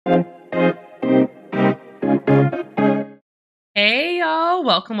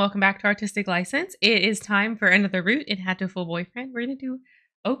Hello, welcome back to Artistic License. It is time for another route in Hatoful Boyfriend. We're going to do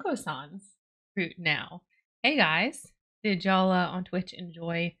Oko-san's route now. Hey guys, did y'all on Twitch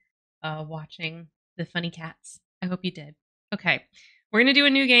enjoy watching the funny cats? I hope you did. Okay, we're going to do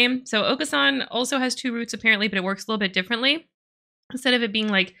a new game. So Oko-san also has two routes apparently, but it works a little bit differently. Instead of it being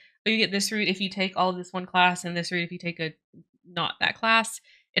like, oh, you get this route if you take all of this one class and this route if you take a not that class,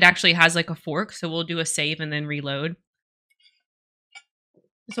 it actually has like a fork. So we'll do a save and then reload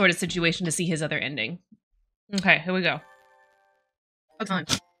sort of situation to see his other ending. Okay, here we go. Oko-san.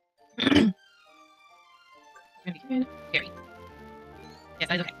 Very. Yes,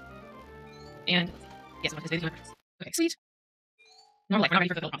 that is okay. And yes, I want this baby. Okay, sweet. Normal life, we're not ready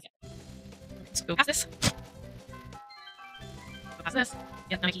for fulfilled promise yet. Let's go past this. Go past this.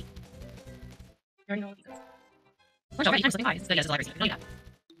 Yes, not a key. You already know what these is. Lunch already, I'm slipping pies. So yes, it's a library scene. I don't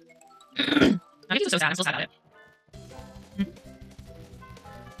need that. My key was so sad, I'm still sad about it.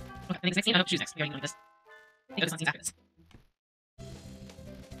 Okay, I think next scene, I don't choose next. We already know this. I think Oko-san seems after this.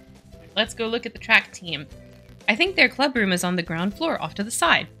 Let's go look at the track team. I think their club room is on the ground floor off to the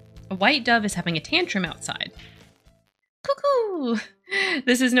side. A white dove is having a tantrum outside. Cuckoo!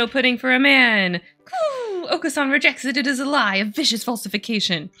 This is no pudding for a man. Coo! Oko-san rejects it. It is a lie, a vicious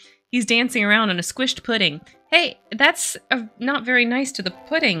falsification. He's dancing around on a squished pudding. Hey, that's not very nice to the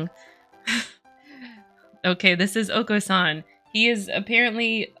pudding. Okay, this is Oko-san. He is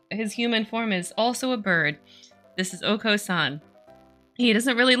apparently, his human form is also a bird. This is Oko-san. He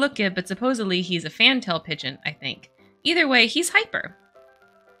doesn't really look it, but supposedly he's a fantail pigeon, I think. Either way, he's hyper.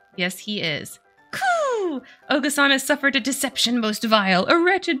 Yes, he is. Coo! Oko-san has suffered a deception most vile, a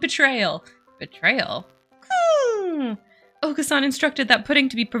wretched betrayal. Betrayal? Coo! Oko-san instructed that pudding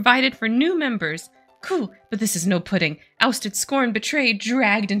to be provided for new members. Coo! But this is no pudding. Ousted, scorned, betrayed,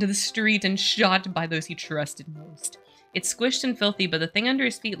 dragged into the street, and shot by those he trusted most. It's squished and filthy, but the thing under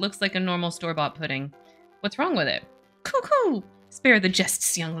his feet looks like a normal store-bought pudding. What's wrong with it? Coo-coo! Spare the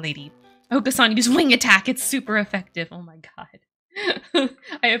jests, young lady. Oko-san used wing attack. It's super effective. Oh my god.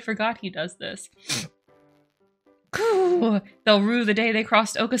 I forgot he does this. Coo! They'll rue the day they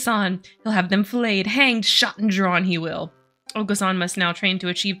crossed Oko-san. He'll have them flayed, hanged, shot, and drawn, he will. Oko-san must now train to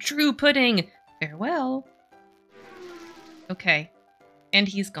achieve true pudding. Farewell. Okay. And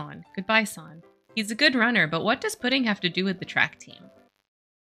he's gone. Goodbye, San. He's a good runner, but what does pudding have to do with the track team?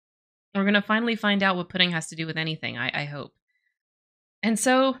 We're going to finally find out what pudding has to do with anything, I hope. And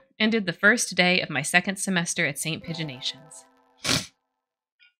so ended the first day of my second semester at St. Pigeonations.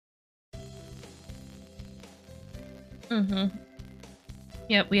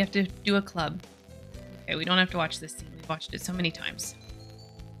 Yep, we have to do a club. Okay, we don't have to watch this scene. We've watched it so many times.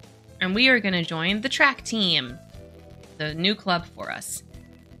 And we are going to join the track team. The new club for us.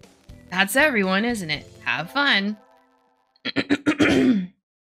 That's everyone, isn't it? Have fun.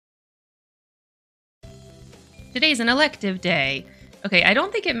 Today's an elective day. Okay, I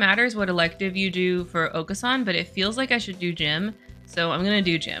don't think it matters what elective you do for Oko-san, but it feels like I should do gym, so I'm gonna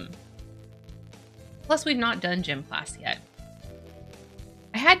do gym. Plus, we've not done gym class yet.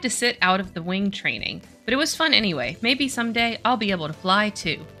 I had to sit out of the wing training, but it was fun anyway. Maybe someday I'll be able to fly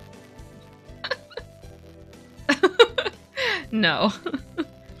too. No.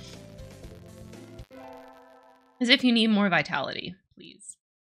 As if you need more vitality, please.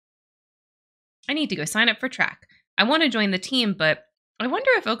 I need to go sign up for track. I want to join the team, but I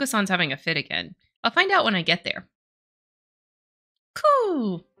wonder if Oko-san's having a fit again. I'll find out when I get there.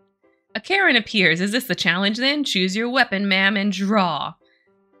 Cool. A Karen appears. Is this the challenge then? Choose your weapon, ma'am, and draw.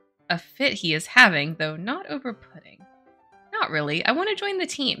 A fit he is having, though not over pudding. Not really. I want to join the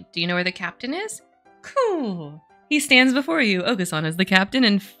team. Do you know where the captain is? Cool. He stands before you. Oko-san is the captain,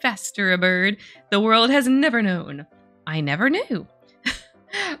 and faster a bird the world has never known. I never knew.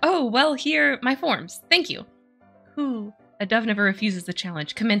 Oh, well, here, my forms. Thank you. Coo. A dove never refuses the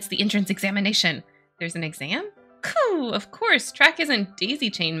challenge. Commence the entrance examination. There's an exam? Coo. Of course. Track isn't daisy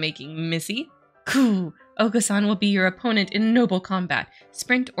chain making, missy. Coo. Oko-san will be your opponent in noble combat.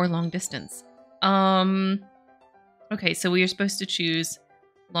 Sprint or long distance. Okay, so we are supposed to choose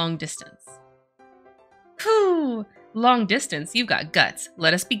long distance. Coo! Long distance, you've got guts.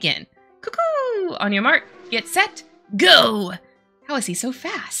 Let us begin. Cuckoo! On your mark, get set, go! How is he so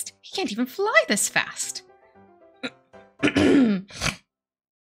fast? He can't even fly this fast. Oh,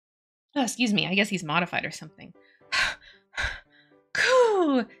 excuse me, I guess he's modified or something.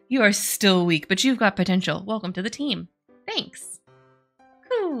 Coo! You are still weak, but you've got potential. Welcome to the team. Thanks.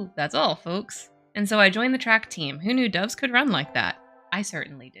 Coo! That's all, folks. And so I joined the track team. Who knew doves could run like that? I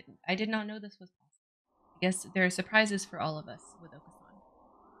certainly didn't. I did not know this was possible. I guess there are surprises for all of us with Oko-san.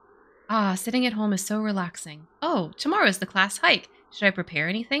 Ah, sitting at home is so relaxing. Oh, tomorrow's the class hike. Should I prepare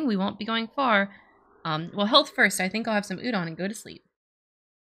anything? We won't be going far. Well, health first. I think I'll have some udon and go to sleep.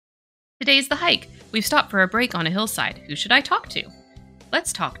 Today's the hike. We've stopped for a break on a hillside. Who should I talk to?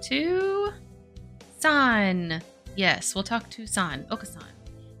 Let's talk to... San. Yes, we'll talk to San. Oka-san.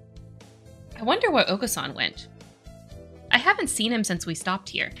 I wonder where Oka-san went. I haven't seen him since we stopped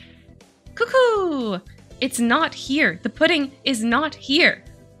here. Cuckoo! It's not here. The pudding is not here.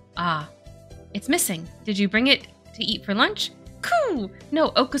 Ah, it's missing. Did you bring it to eat for lunch? Coo!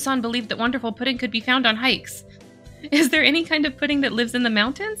 No, Oka-san believed that wonderful pudding could be found on hikes. Is there any kind of pudding that lives in the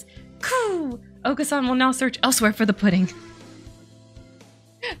mountains? Coo! Oka-san will now search elsewhere for the pudding.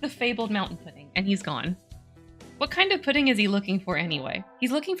 The fabled mountain pudding, and he's gone. What kind of pudding is he looking for anyway?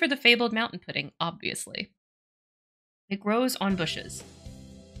 He's looking for the fabled mountain pudding, obviously. It grows on bushes.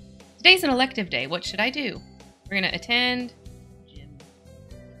 Today's an elective day. What should I do? We're gonna attend gym.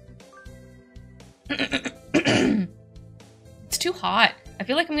 It's too hot. I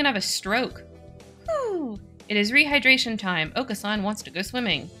feel like I'm gonna have a stroke. Whew. It is rehydration time. Oka-san wants to go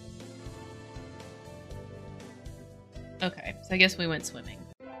swimming. Okay, so I guess we went swimming.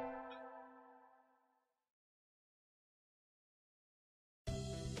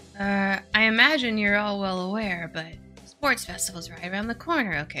 I imagine you're all well aware, but sports festival's right around the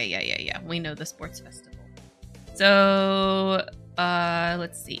corner. Okay, yeah. We know the sports festival. So,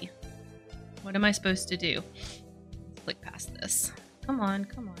 let's see. What am I supposed to do? Let's click past this. Come on.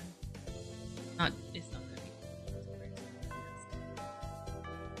 It's not gonna be.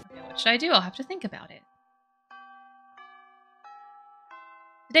 Okay, what should I do? I'll have to think about it.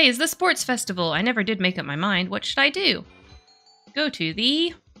 Today is the sports festival. I never did make up my mind. What should I do? Go to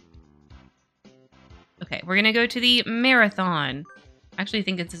the... Okay, we're gonna go to the marathon. Actually, I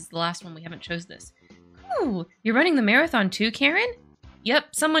think this is the last one. We haven't chose this. Ooh, you're running the marathon too, Karen?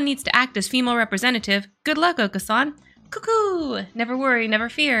 Yep, someone needs to act as female representative. Good luck, Oka-san. Cuckoo! Never worry, never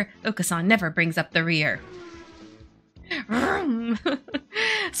fear. Oka-san never brings up the rear.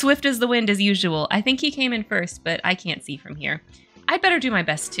 Swift as the wind as usual. I think he came in first, but I can't see from here. I'd better do my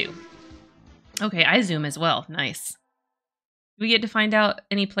best too. Okay, I zoom as well. Nice. Do we get to find out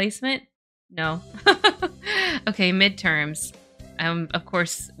any placement? No. Okay, midterms. Of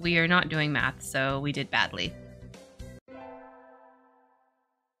course, we are not doing math, so we did badly.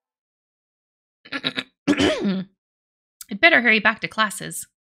 I'd better hurry back to classes.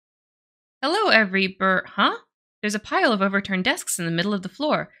 Hello, Huh? There's a pile of overturned desks in the middle of the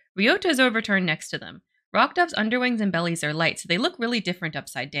floor. Ryota's overturned next to them. Rock Dove's underwings and bellies are light, so they look really different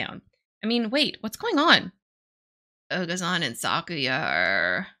upside down. I mean, wait, what's going on? Oga-san and Sakuya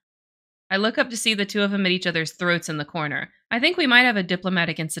are... I look up to see the two of them at each other's throats in the corner. I think we might have a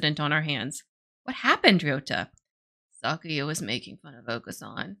diplomatic incident on our hands. What happened, Ryota? Sakuya was making fun of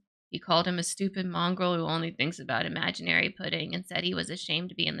Oka-san. He called him a stupid mongrel who only thinks about imaginary pudding and said he was ashamed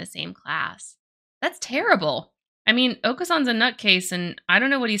to be in the same class. That's terrible. I mean, Oka-san's a nutcase, and I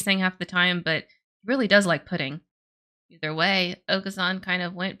don't know what he's saying half the time, but he really does like pudding. Either way, Oka-san kind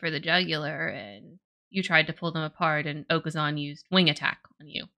of went for the jugular, and you tried to pull them apart, and Oka-san used wing attack on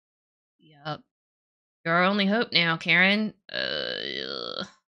you. Yup. You're our only hope now, Karen.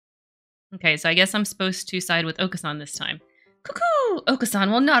 Okay, so I guess I'm supposed to side with Oka-san this time. Cuckoo!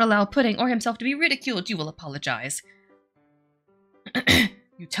 Oka-san will not allow pudding or himself to be ridiculed. You will apologize.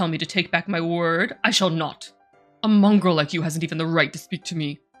 You tell me to take back my word? I shall not. A mongrel like you hasn't even the right to speak to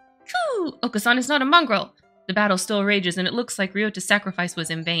me. Phew! Oka-san is not a mongrel. The battle still rages, and it looks like Ryota's sacrifice was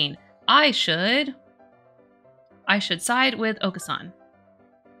in vain. I should side with Oka-san.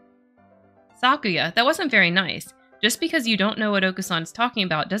 Sakuya, that wasn't very nice. Just because you don't know what Oka-san's talking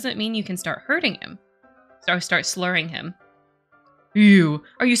about doesn't mean you can start hurting him. Or start slurring him. You,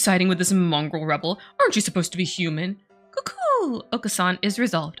 are you siding with this mongrel rebel? Aren't you supposed to be human? Cuckoo! Oka-san is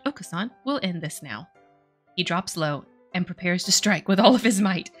resolved. Oka-san will end this now. He drops low and prepares to strike with all of his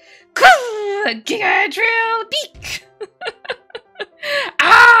might. Giga drill beak!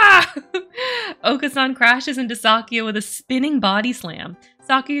 Ah! Oka-san crashes into Sakuya with a spinning body slam.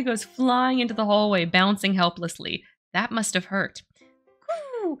 Sakuya goes flying into the hallway, bouncing helplessly. That must have hurt.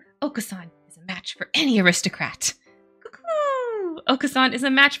 Oka-san is a match for any aristocrat. Oka-san is a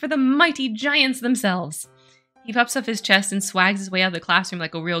match for the mighty giants themselves. He puffs up his chest and swags his way out of the classroom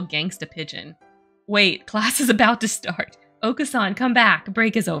like a real gangsta pigeon. Wait, class is about to start. Oka-san, come back.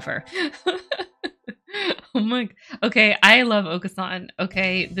 Break is over. Oh my... Okay, I love Oka-san.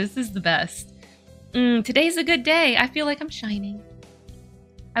 Okay, this is the best. Today's a good day. I feel like I'm shining.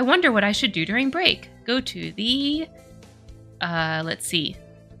 I wonder what I should do during break. Go to the... let's see.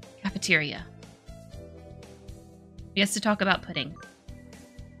 Cafeteria. He has to talk about pudding.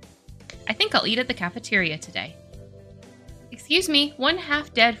 I think I'll eat at the cafeteria today. Excuse me, 1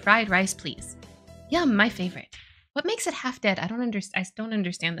 half-dead fried rice, please. Yum, my favorite. What makes it half-dead? I don't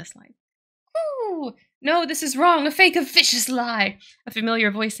understand this line. Coo! No, this is wrong. A fake, a vicious lie. A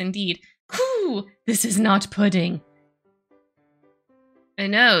familiar voice indeed. Coo! This is not pudding. I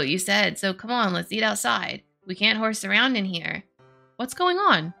know, you said, so come on, let's eat outside. We can't horse around in here. What's going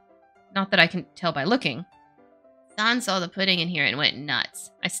on? Not that I can tell by looking. San saw the pudding in here and went nuts.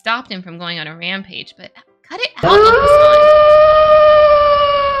 I stopped him from going on a rampage, but cut it out, Uncle-san.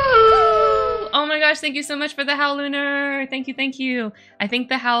 Oh my gosh, thank you so much for the howl, Lunar. Thank you, thank you. I think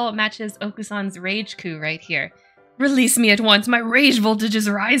the howl matches Okusan's rage coup right here. Release me at once. My rage voltage is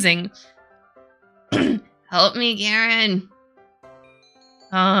rising. Help me, Garen.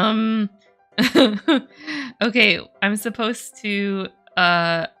 Okay, I'm supposed to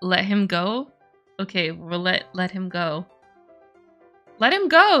let him go? Okay, we'll let him go. Let him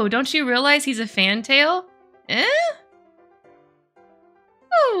go! Don't you realize he's a fantail? Eh?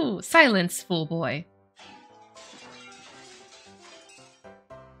 Oh, silence, fool boy.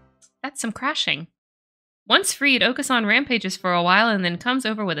 That's some crashing. Once freed, Okusan rampages for a while and then comes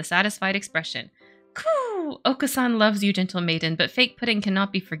over with a satisfied expression. Coo! Okusan loves you, gentle maiden, but fake pudding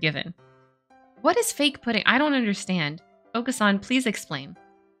cannot be forgiven. What is fake pudding? I don't understand. Okusan, please explain.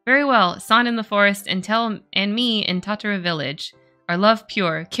 Very well, San in the forest and me in Tatara village. Our love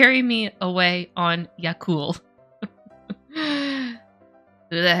pure. Carry me away on Yakul.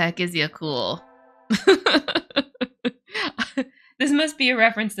 Who the heck is Yakul? This must be a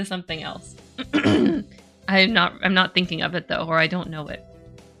reference to something else. I'm not thinking of it though, or I don't know it.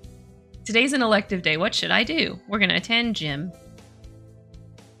 Today's an elective day. What should I do? We're gonna attend gym.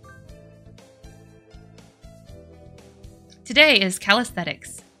 Today is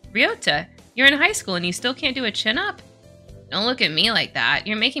calisthenics. Ryota, you're in high school and you still can't do a chin-up? Don't look at me like that.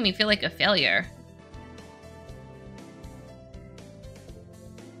 You're making me feel like a failure.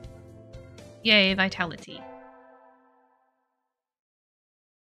 Yay, vitality.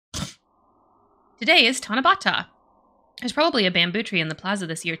 Today is Tanabata. There's probably a bamboo tree in the plaza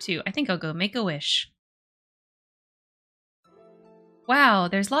this year too. I think I'll go make a wish. Wow,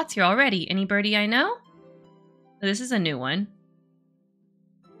 there's lots here already. Any birdie I know? This is a new one.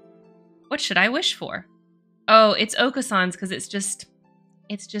 What should I wish for? Oh, it's Okusan's because it's just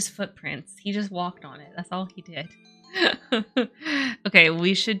footprints. He just walked on it. That's all he did. Okay,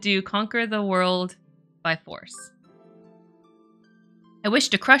 we should do conquer the world by force. I wish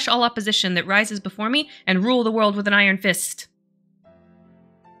to crush all opposition that rises before me and rule the world with an iron fist.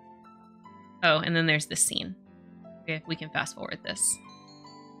 Oh, and then there's this scene. Okay, we can fast forward this.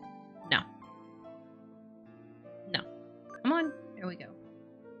 No. No. Come on. There we go.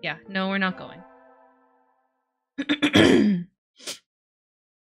 Yeah, no, we're not going.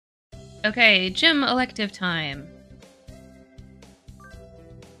 Okay, gym elective time.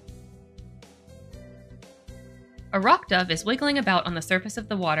 A rock dove is wiggling about on the surface of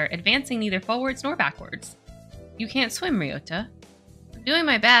the water, advancing neither forwards nor backwards. You can't swim, Ryota. I'm doing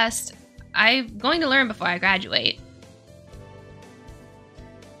my best. I'm going to learn before I graduate.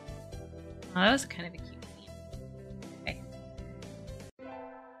 Oh, that was kind of a cute scene.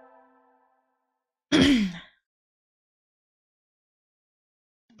 Okay.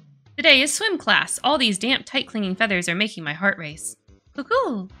 Today is swim class. All these damp, tight-clinging feathers are making my heart race.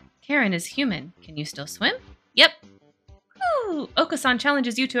 Cuckoo! Karen is human. Can you still swim? Yep. Ooh, Okusan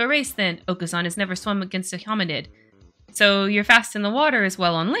challenges you to a race then. Okusan has never swum against a hominid. So you're fast in the water as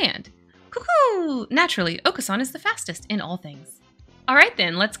well on land. Cuckoo! Naturally, Okusan is the fastest in all things. Alright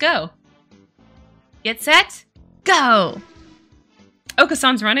then, let's go. Get set, go!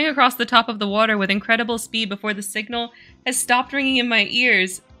 Okusan's running across the top of the water with incredible speed before the signal has stopped ringing in my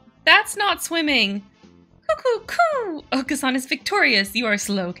ears. That's not swimming. Cuckoo, coo! Okusan is victorious. You are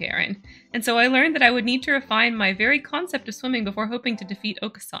slow, Karen. And so I learned that I would need to refine my very concept of swimming before hoping to defeat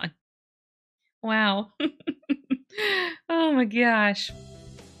Okusan. Wow. Oh my gosh.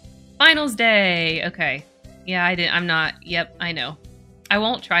 Finals day. Okay. Yeah, I'm not. Yep, I know. I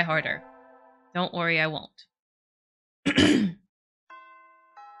won't try harder. Don't worry, I won't.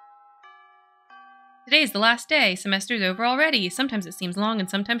 Today's the last day. Semester's over already. Sometimes it seems long and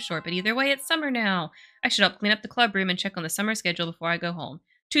sometimes short, but either way, it's summer now. I should help clean up the club room and check on the summer schedule before I go home.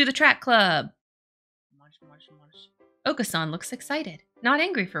 To the track club! Okusan looks excited. Not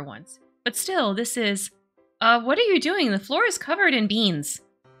angry for once. But still, this is... what are you doing? The floor is covered in beans.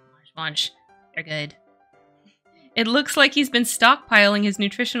 Munch. They're good. It looks like he's been stockpiling his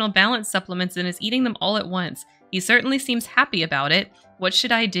nutritional balance supplements and is eating them all at once. He certainly seems happy about it. What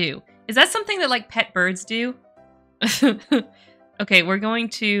should I do? Is that something that, like, pet birds do? Okay, we're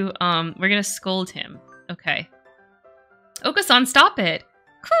gonna scold him. Okay. Okasan, stop it!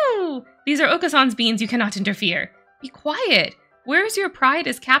 Coo! These are Okasan's beans, you cannot interfere. Be quiet! Where's your pride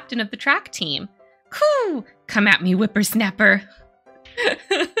as captain of the track team? Coo! Come at me, whippersnapper!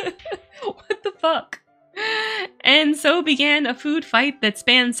 What the fuck? And so began a food fight that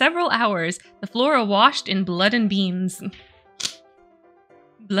spanned several hours, the floor awash in blood and beans.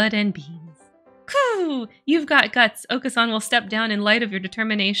 Blood and beans. Coo! You've got guts. Okasan will step down in light of your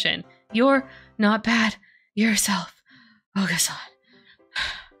determination. You're not bad yourself, Okasan.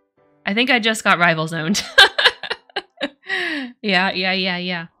 I think I just got rival zoned.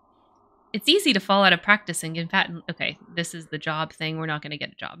 Yeah. It's easy to fall out of practice and get fat. Okay, this is the job thing. We're not going to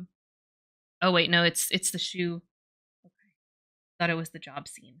get a job. Oh, wait, no, it's the shoe. Okay. Thought it was the job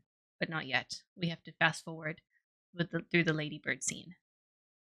scene, but not yet. We have to fast forward through the ladybird scene.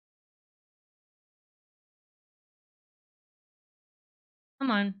 Come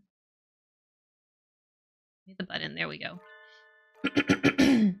on. Hit the button. There we go.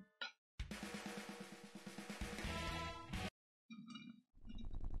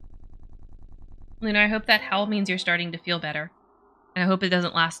 Luna, I hope that howl means you're starting to feel better. And I hope it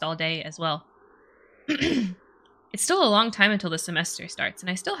doesn't last all day as well. It's still a long time until the semester starts, and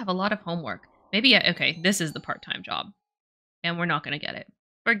I still have a lot of homework. Maybe, okay, this is the part-time job. And we're not going to get it.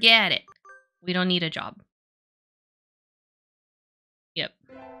 Forget it. We don't need a job. Yep.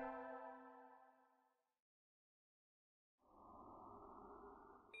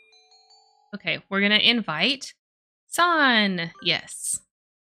 Okay, we're going to invite San. Yes.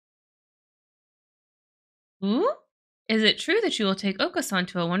 Ooh? Is it true that you will take Okasan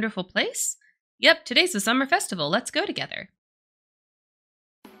to a wonderful place? Yep, today's the summer festival. Let's go together.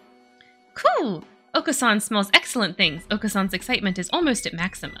 Cool! Okasan smells excellent things. Okasan's excitement is almost at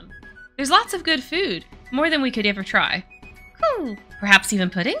maximum. There's lots of good food, more than we could ever try. Cool! Perhaps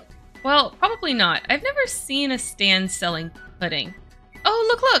even pudding? Well, probably not. I've never seen a stand selling pudding.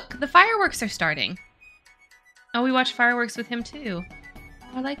 Oh, look! The fireworks are starting. Oh, we watched fireworks with him too.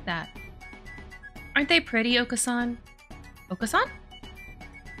 Oh, I like that. Aren't they pretty, Okasan? Okasan?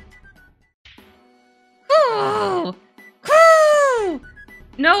 Ooh! Ooh!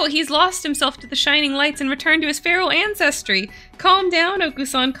 No, he's lost himself to the shining lights and returned to his feral ancestry. Calm down,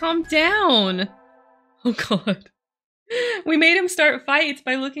 Okusan, calm down. Oh god. We made him start fights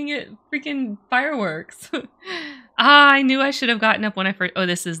by looking at freaking fireworks. I knew I should have gotten up when I first... Oh,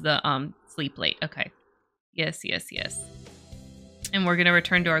 this is the sleep late. Okay. Yes. And we're gonna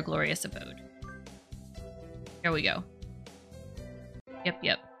return to our glorious abode. Here we go.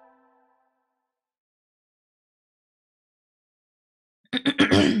 Yep.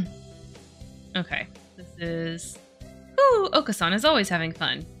 Okay, this is... Ooh, Okasan is always having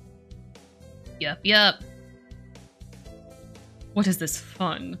fun. Yup. What is this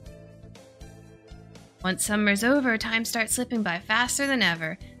fun? Once summer's over, time starts slipping by faster than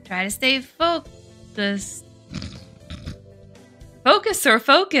ever. Try to stay focused.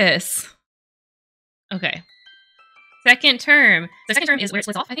 Focus! Okay. Second term. The second term is where it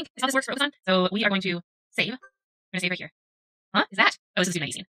splits off, I think. Is how this works for Okasan. So we are going to save. We're going to save right here. Huh? Is that? Oh, this is a student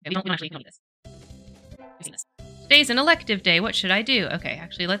ID scene. Okay, we don't need this. We've seen this. Today's an elective day. What should I do? Okay,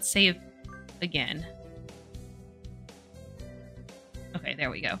 actually, let's save again. Okay,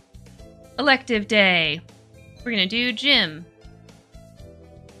 there we go. Elective day. We're going to do gym.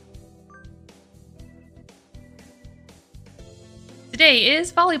 Today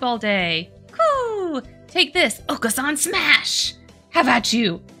is volleyball day. Woo! Take this, Okasan smash! Have at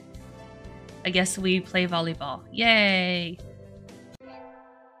you! I guess we play volleyball. Yay!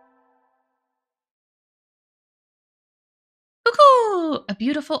 Cuckoo! A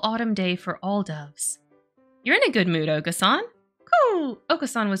beautiful autumn day for all doves. You're in a good mood, Okasan. Cuckoo!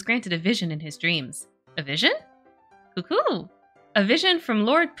 Okasan was granted a vision in his dreams. A vision? Cuckoo! A vision from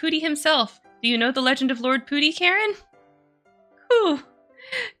Lord Pooty himself. Do you know the legend of Lord Pooty, Karen? Cuckoo!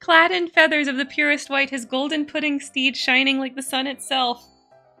 Clad in feathers of the purest white, his golden pudding steed shining like the sun itself.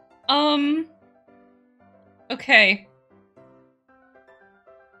 Okay.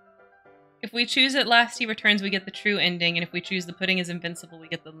 If we choose At Last He Returns, we get the true ending, and if we choose The Pudding is Invincible, we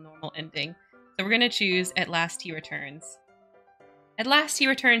get the normal ending. So we're gonna choose At Last He Returns. At last he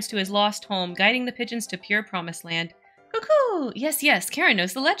returns to his lost home, guiding the pigeons to pure promised land. Cuckoo! Yes, Karen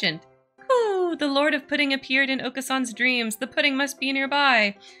knows the legend. Cuckoo! The Lord of Pudding appeared in Okasan's dreams. The pudding must be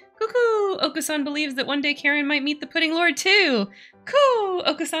nearby. Cuckoo! Okasan believes that one day Karen might meet the Pudding Lord too. Cuckoo!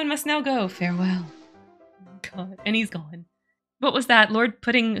 Okasan must now go. Farewell. Oh god, and he's gone. What was that Lord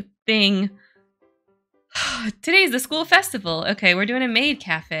Pudding thing? Today's the school festival. Okay, we're doing a maid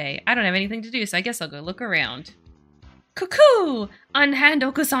cafe. I don't have anything to do, so I guess I'll go look around. Cuckoo! Unhand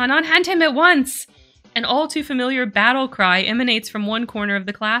Okusan, unhand him at once! An all too familiar battle cry emanates from one corner of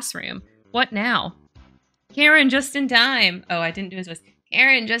the classroom. What now? Karen, just in time. Oh, I didn't do his voice.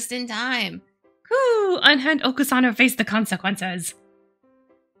 Karen, just in time. Whew, unhand Okusan or face the consequences.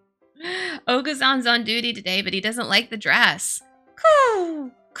 Okusan's on duty today, but he doesn't like the dress.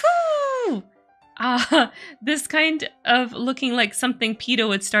 Coo! Coo! This kind of looking like something PETA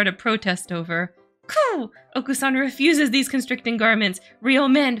would start a protest over. Coo! Okusan refuses these constricting garments. Real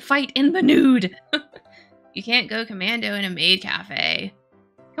men fight in the nude. You can't go commando in a maid cafe.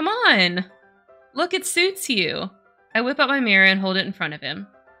 Come on. Look, it suits you. I whip out my mirror and hold it in front of him.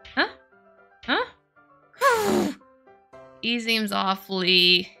 Huh? Huh? He seems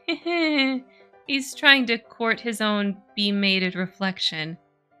awfully... He's trying to court his own be-mated reflection.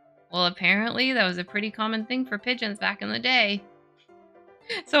 Well, apparently that was a pretty common thing for pigeons back in the day.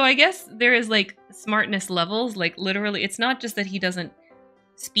 So I guess there is, like, smartness levels. Like, literally, it's not just that he doesn't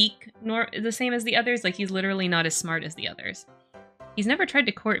speak nor the same as the others. Like, he's literally not as smart as the others. He's never tried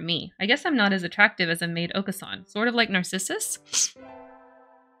to court me. I guess I'm not as attractive as a maid Okusan. Sort of like Narcissus.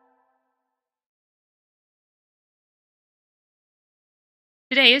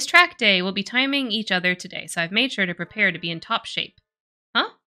 Today is track day. We'll be timing each other today, so I've made sure to prepare to be in top shape. Huh?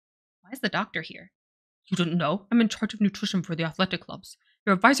 Why is the doctor here? You didn't know? I'm in charge of nutrition for the athletic clubs.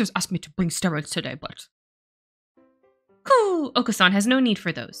 Your advisors asked me to bring steroids today, but... Cool! Okusan has no need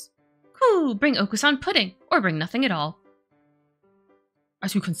for those. Cool! Bring Okusan pudding, or bring nothing at all.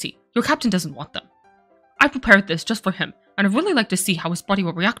 As you can see, your captain doesn't want them. I prepared this just for him, and I'd really like to see how his body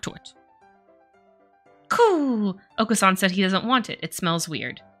will react to it. Cool! Okusan said he doesn't want it. It smells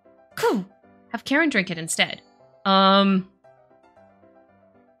weird. Cool! Have Karen drink it instead. Knowing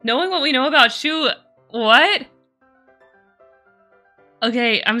what we know about Shu... What?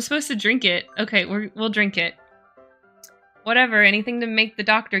 Okay, I'm supposed to drink it. Okay, we'll drink it. Whatever, anything to make the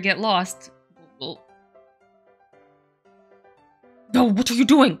doctor get lost. No, what are you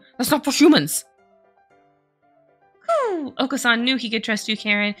doing? That's not for humans! Whew. Okusan knew he could trust you,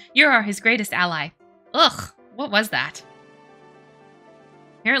 Karen. You're his greatest ally. Ugh, what was that?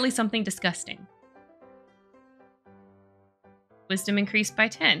 Apparently something disgusting. Wisdom increased by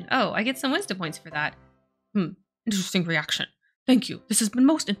 10. Oh, I get some wisdom points for that. Interesting reaction. Thank you. This has been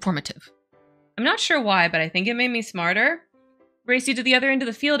most informative. I'm not sure why, but I think it made me smarter. Race you to the other end of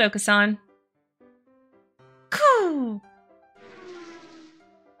the field, Okusan. Cool!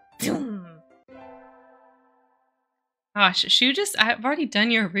 Gosh, Shu I've already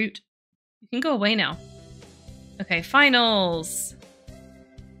done your route. You can go away now. Okay, finals.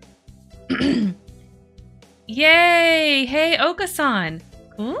 Yay! Hey, Okusan.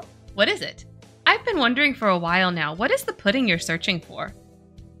 Cool? What is it? I've been wondering for a while now, what is the pudding you're searching for?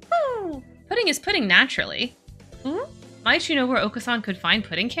 Woo! Pudding is pudding naturally. Ooh? Might you know where Okusan could find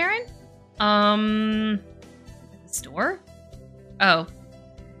pudding, Karen? The store? Oh.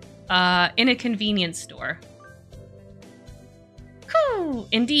 In a convenience store. Cool!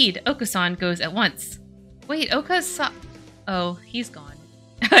 Indeed, Okusan goes at once. Wait, Oh, he's gone.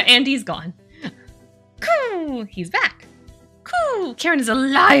 And he's gone. Cool! He's back. Cool! Karen is a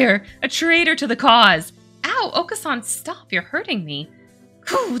liar! A traitor to the cause! Ow! Okusan, stop! You're hurting me.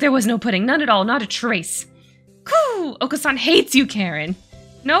 Cool! There was no pudding. None at all. Not a trace. Cool! Okusan hates you, Karen.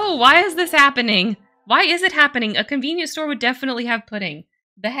 No, why is this happening? Why is it happening? A convenience store would definitely have pudding.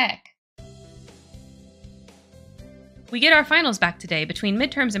 The heck? We get our finals back today. Between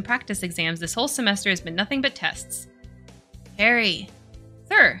midterms and practice exams, this whole semester has been nothing but tests. Harry.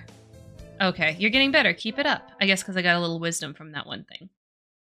 Sir. Okay, you're getting better. Keep it up. I guess because I got a little wisdom from that one thing.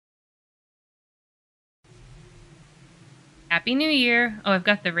 Happy New Year. Oh, I've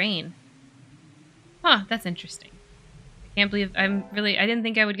got the rain. Huh, that's interesting. I can't believe I didn't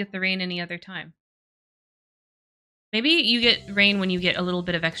think I would get the rain any other time. Maybe you get rain when you get a little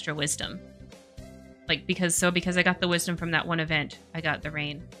bit of extra wisdom. Like, because I got the wisdom from that one event, I got the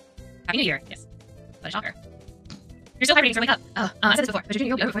rain. Happy New Year. Yes. What a shocker. You're still reading, so wake up. Oh, I said this before, but you're doing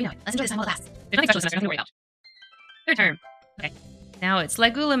yoga before you know it. Let's enjoy this time while it lasts. There's nothing special this semester, nothing to worry about. Third term. Okay. Now it's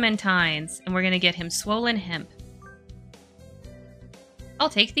Legulimentines, and we're gonna get him swollen hemp. I'll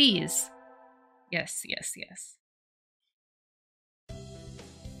take these. Yes, yes, yes.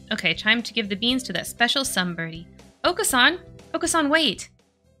 Okay, time to give the beans to that special sunbirdie. Okusan! Okusan, wait!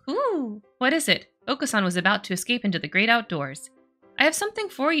 Ooh, what is it? Okusan was about to escape into the great outdoors. I have something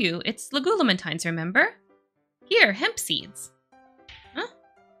for you. It's Legulimentines, remember? Here, hemp seeds. Huh?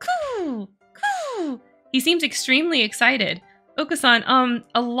 Cool! Cool! He seems extremely excited. Okusan,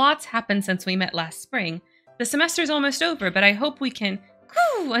 a lot's happened since we met last spring. The semester's almost over, but I hope we can...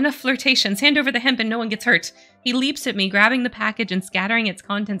 Whew, enough flirtations. Hand over the hemp and no one gets hurt. He leaps at me, grabbing the package and scattering its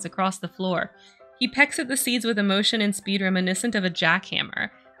contents across the floor. He pecks at the seeds with emotion and speed reminiscent of a jackhammer.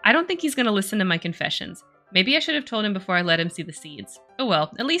 I don't think he's going to listen to my confessions. Maybe I should have told him before I let him see the seeds. Oh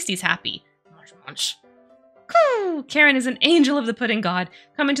well, at least he's happy. Munch, munch. Coo! Karen is an angel of the pudding god,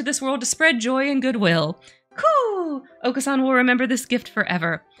 come into this world to spread joy and goodwill. Coo! Okusan will remember this gift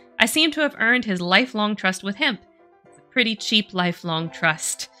forever. I seem to have earned his lifelong trust with hemp. It's a pretty cheap lifelong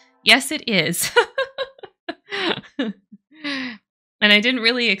trust. Yes, it is. And I didn't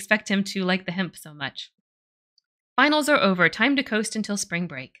really expect him to like the hemp so much. Finals are over. Time to coast until spring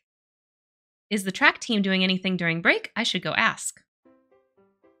break. Is the track team doing anything during break? I should go ask.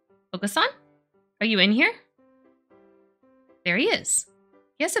 Okusan? Are you in here? There he is.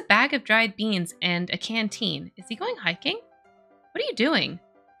 He has a bag of dried beans and a canteen. Is he going hiking? What are you doing?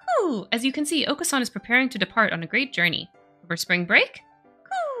 Ooh, as you can see, Okusan is preparing to depart on a great journey. Over spring break?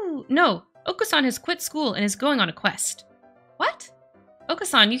 Ooh, no, Okusan has quit school and is going on a quest. What?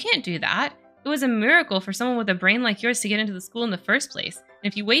 Okusan, you can't do that. It was a miracle for someone with a brain like yours to get into the school in the first place.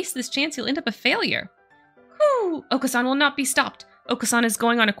 And if you waste this chance, you'll end up a failure. Whew! Okusan will not be stopped. Okusan is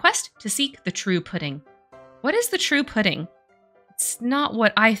going on a quest to seek the true pudding. What is the true pudding? It's not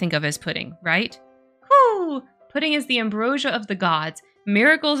what I think of as pudding, right? Whew! Pudding is the ambrosia of the gods,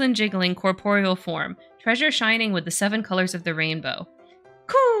 miracles in jiggling corporeal form, treasure shining with the 7 colors of the rainbow.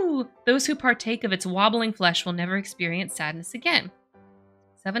 Coo! Those who partake of its wobbling flesh will never experience sadness again.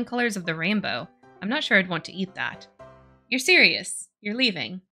 7 colors of the rainbow. I'm not sure I'd want to eat that. You're serious. You're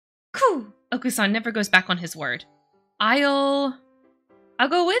leaving. Coo! Okusan never goes back on his word. I'll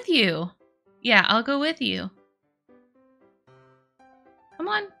go with you. Yeah, I'll go with you. Come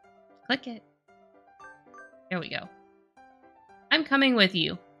on. Click it. There we go. I'm coming with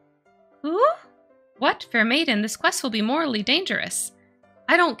you. Who? What, fair maiden? This quest will be morally dangerous.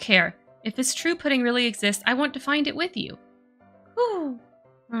 I don't care. If this true pudding really exists, I want to find it with you. Whew.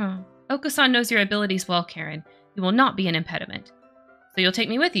 Okusan knows your abilities well, Karen. You will not be an impediment. So you'll take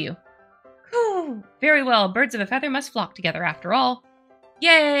me with you? Whew. Very well. Birds of a feather must flock together after all.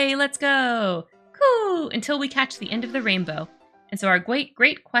 Yay, let's go. Whew. Until we catch the end of the rainbow. And so our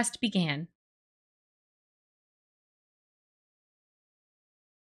great quest began.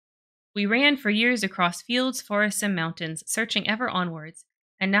 We ran for years across fields, forests, and mountains, searching ever onwards,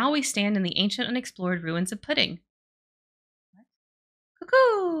 and now we stand in the ancient unexplored ruins of pudding. What?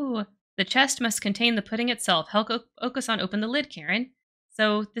 Cuckoo! The chest must contain the pudding itself. Help Okusan open the lid, Karen.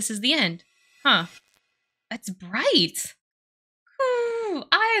 So this is the end. Huh. It's bright! Ooh,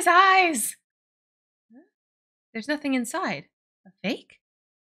 eyes! There's nothing inside. A fake?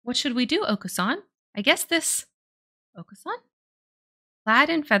 What should we do, Okusan? I guess this... Okusan?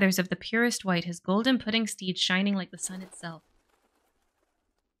 Clad in feathers of the purest white, his golden pudding steed shining like the sun itself.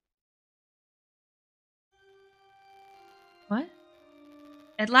 What?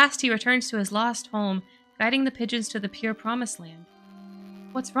 At last he returns to his lost home, guiding the pigeons to the pure promised land.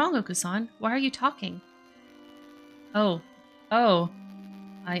 What's wrong, Okusan? Why are you talking? Oh.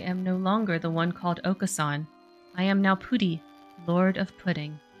 I am no longer the one called Okusan. I am now Pudi, Lord of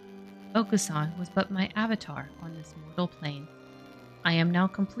Pudding. Okusan was but my avatar on this mortal plane. I am now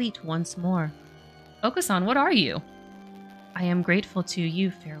complete once more. Okusan, what are you? I am grateful to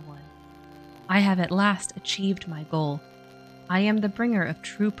you, fair one. I have at last achieved my goal. I am the bringer of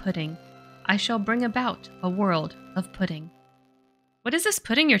true pudding. I shall bring about a world of pudding. What is this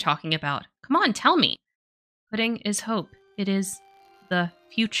pudding you're talking about? Come on, tell me. Pudding is hope. It is the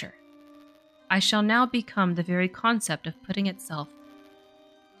future. I shall now become the very concept of pudding itself.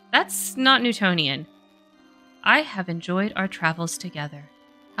 That's not Newtonian. I have enjoyed our travels together.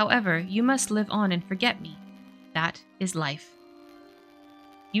 However, you must live on and forget me. That is life.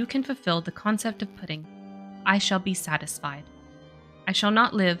 You can fulfill the concept of pudding. I shall be satisfied. I shall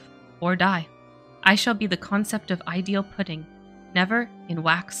not live or die. I shall be the concept of ideal pudding, never in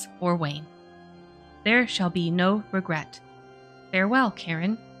wax or wane. There shall be no regret. Farewell,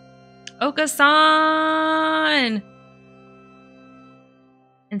 Karen. Okusan!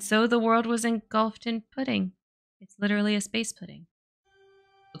 And so the world was engulfed in pudding. It's literally a space pudding.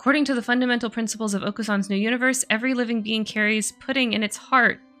 According to the fundamental principles of Okusan's new universe, every living being carries pudding in its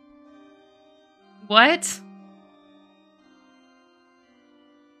heart. What?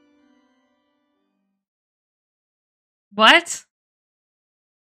 What?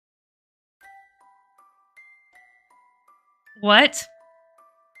 What?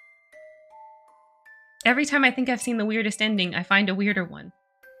 Every time I think I've seen the weirdest ending, I find a weirder one.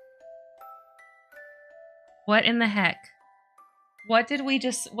 What in the heck? What did we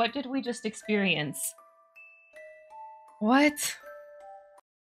just experience? What?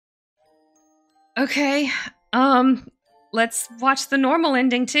 Okay. Let's watch the normal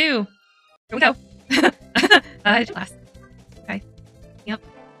ending too. Here we go. Last. Okay. Yep.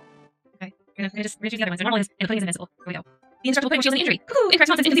 Okay. We're gonna just choose the other ones. They're normal and the pudding is invincible. Here we go. The indestructible pudding shields an injury. Cuckoo! Incorrect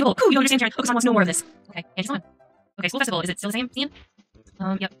nonsense, inconceivable. Coo! You don't understand, Sharon. Okosan wants no more of this. Okay. And she's on. Okay, school festival. Is it still the same scene?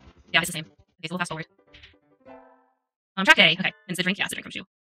 Yep. Yeah, it's the same. Okay, so we'll fast forward. Track day. Okay. And it's a drink. Yeah, it's a drink from Shu.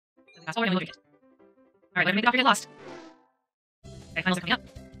 So fast forward and we'll drink it. Alright, we're gonna make the doctor get lost. Okay, finals are coming up.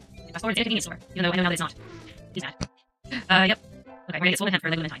 Okay, fast forward, it's in a convenience store. Even though I know now that it's not. He's mad. Yep. Okay, we're gonna get swollen hemp for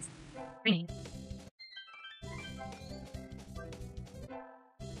Lego Valentine's. Greening.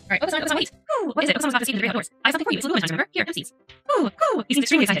 Alright, Okosan, wait. Ooh, what is it? Okosan was about to see the 3 outdoors. I have something for you. It's Lego Valentine's, remember? Here, MCs. Ooh. He seems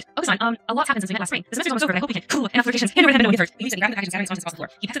extremely excited. Okosan, a lot's happened since we met last spring. The semester's almost over, and I hope we can. Cool. Enough flirtations. Hand over hand, no one gets hurt. He leaves and grabs the package and scattering across the floor.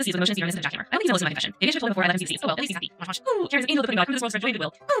 He passes the seeds with motions, the earnest, and the jackhammer. I don't think he's listening to my confession. Maybe I should have told him before I let him see the seeds. Oh well, at least he's happy. Wash, wash. Ooh, Karen's an angel of the pudding god. Who this world's for joy and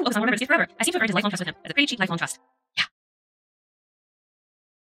goodwill. Ooh, Okosan will remember this gift forever. I seem to have earned his lifelong trust with him. As a pretty cheap lifelong trust. Yeah.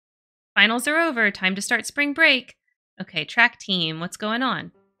 Finals are over. Time to start spring break. Okay, track team. What's going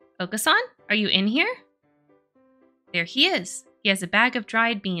on? Okosan, are you in here? There he is. He has a bag of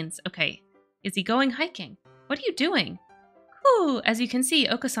dried beans. Okay. Is he going hiking? What are you doing? Cool. As you can see,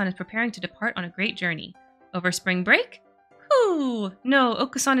 Okosan is preparing to depart on a great journey. Over spring break? Cool. No,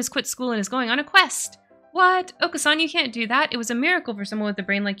 Okosan has quit school and is going on a quest. What? Okosan, you can't do that. It was a miracle for someone with a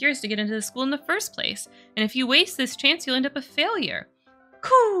brain like yours to get into the school in the first place. And if you waste this chance, you'll end up a failure.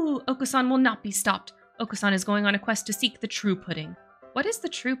 Cool. Okosan will not be stopped. Okosan is going on a quest to seek the true pudding. What is the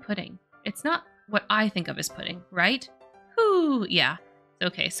true pudding? It's not what I think of as pudding, right? Ooh, yeah.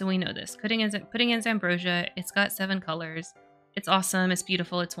 Okay, so we know this. Pudding is ambrosia. It's got 7 colors. It's awesome. It's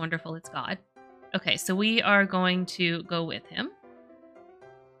beautiful. It's wonderful. It's God. Okay, so we are going to go with him.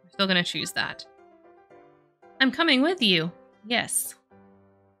 We're still going to choose that. I'm coming with you. Yes.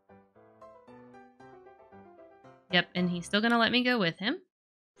 Yep, and he's still going to let me go with him.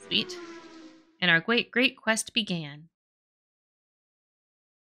 Sweet. And our great quest began.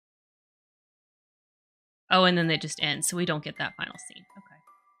 Oh, and then they just end, so we don't get that final scene. Okay.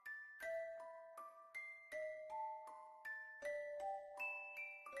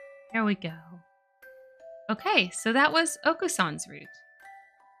 There we go. Okay, so that was Okosan's route.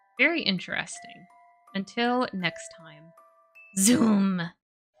 Very interesting. Until next time. Zoom!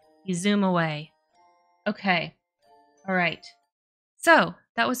 You zoom away. Okay. Alright. So,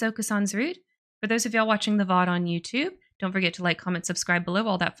 that was Okosan's route. For those of y'all watching the VOD on YouTube, don't forget to like, comment, subscribe below,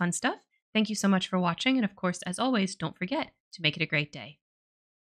 all that fun stuff. Thank you so much for watching, and of course, as always, don't forget to make it a great day.